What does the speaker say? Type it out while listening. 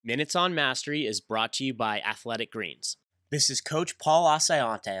Minutes on Mastery is brought to you by Athletic Greens. This is Coach Paul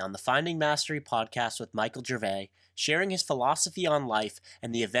Asayante on the Finding Mastery podcast with Michael Gervais, sharing his philosophy on life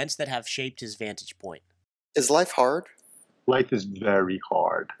and the events that have shaped his vantage point. Is life hard? Life is very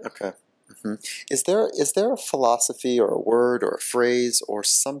hard. Okay. Mm-hmm. Is there a philosophy or a word or a phrase or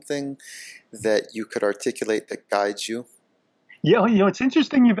something that you could articulate that guides you? Yeah, it's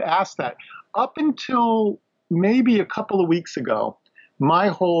interesting you've asked that. Up until maybe a couple of weeks ago, my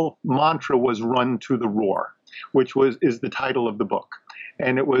whole mantra was "Run to the Roar," which is the title of the book.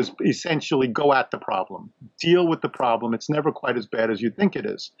 And it was essentially go at the problem, deal with the problem. It's never quite as bad as you think it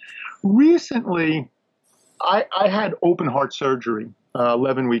is. Recently, I had open heart surgery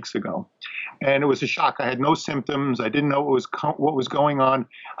 11 weeks ago, and it was a shock. I had no symptoms. I didn't know what was going on.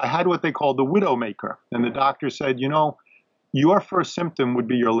 I had what they call the widowmaker, and the doctor said, your first symptom would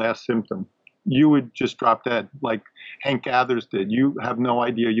be your last symptom. You would just drop dead like Hank Gathers did. You have no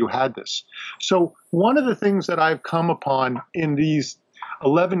idea you had this. So one of the things that I've come upon in these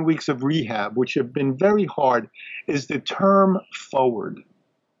 11 weeks of rehab, which have been very hard, is the term forward.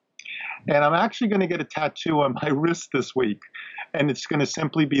 And I'm actually going to get a tattoo on my wrist this week, and it's going to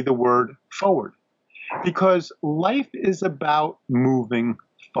simply be the word forward. Because life is about moving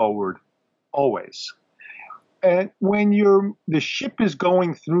forward, always. And when the ship is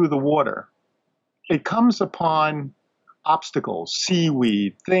going through the water, it comes upon obstacles,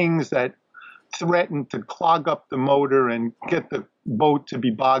 seaweed, things that threaten to clog up the motor and get the boat to be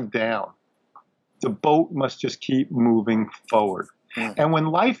bogged down. The boat must just keep moving forward. Mm. And when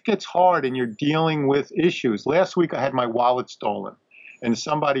life gets hard and you're dealing with issues, last week I had my wallet stolen and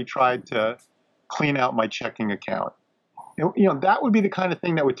somebody tried to clean out my checking account. That would be the kind of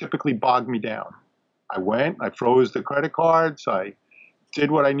thing that would typically bog me down. I went, I froze the credit cards, I did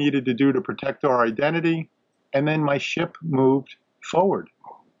what I needed to do to protect our identity, and then my ship moved forward.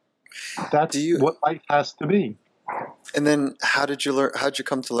 That's what life has to be. And then how'd you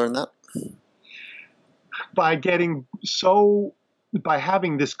come to learn that? By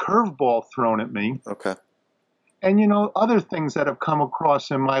having this curveball thrown at me. Okay. And other things that have come across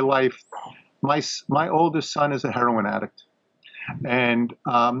in my life. My oldest son is a heroin addict. And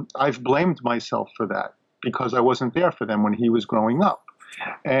I've blamed myself for that because I wasn't there for them when he was growing up.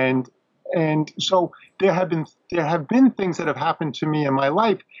 And so there have been things that have happened to me in my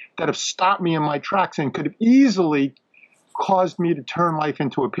life that have stopped me in my tracks and could have easily caused me to turn life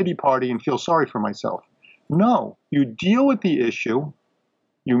into a pity party and feel sorry for myself. No, you deal with the issue.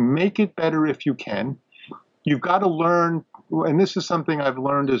 You make it better if you can. You've got to learn, and this is something I've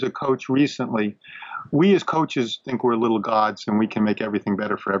learned as a coach recently. We as coaches think we're little gods and we can make everything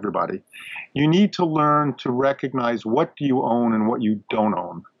better for everybody. You need to learn to recognize what do you own and what you don't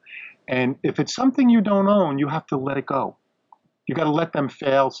own. And if it's something you don't own, you have to let it go. You got to let them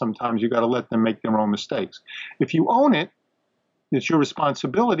fail sometimes. You got to let them make their own mistakes. If you own it, it's your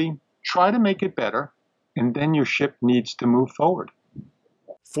responsibility. Try to make it better, and then your ship needs to move forward.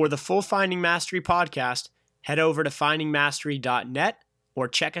 For the full Finding Mastery podcast, head over to findingmastery.net or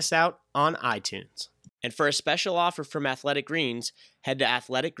check us out on iTunes. And for a special offer from Athletic Greens, head to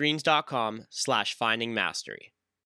athleticgreens.com/findingmastery.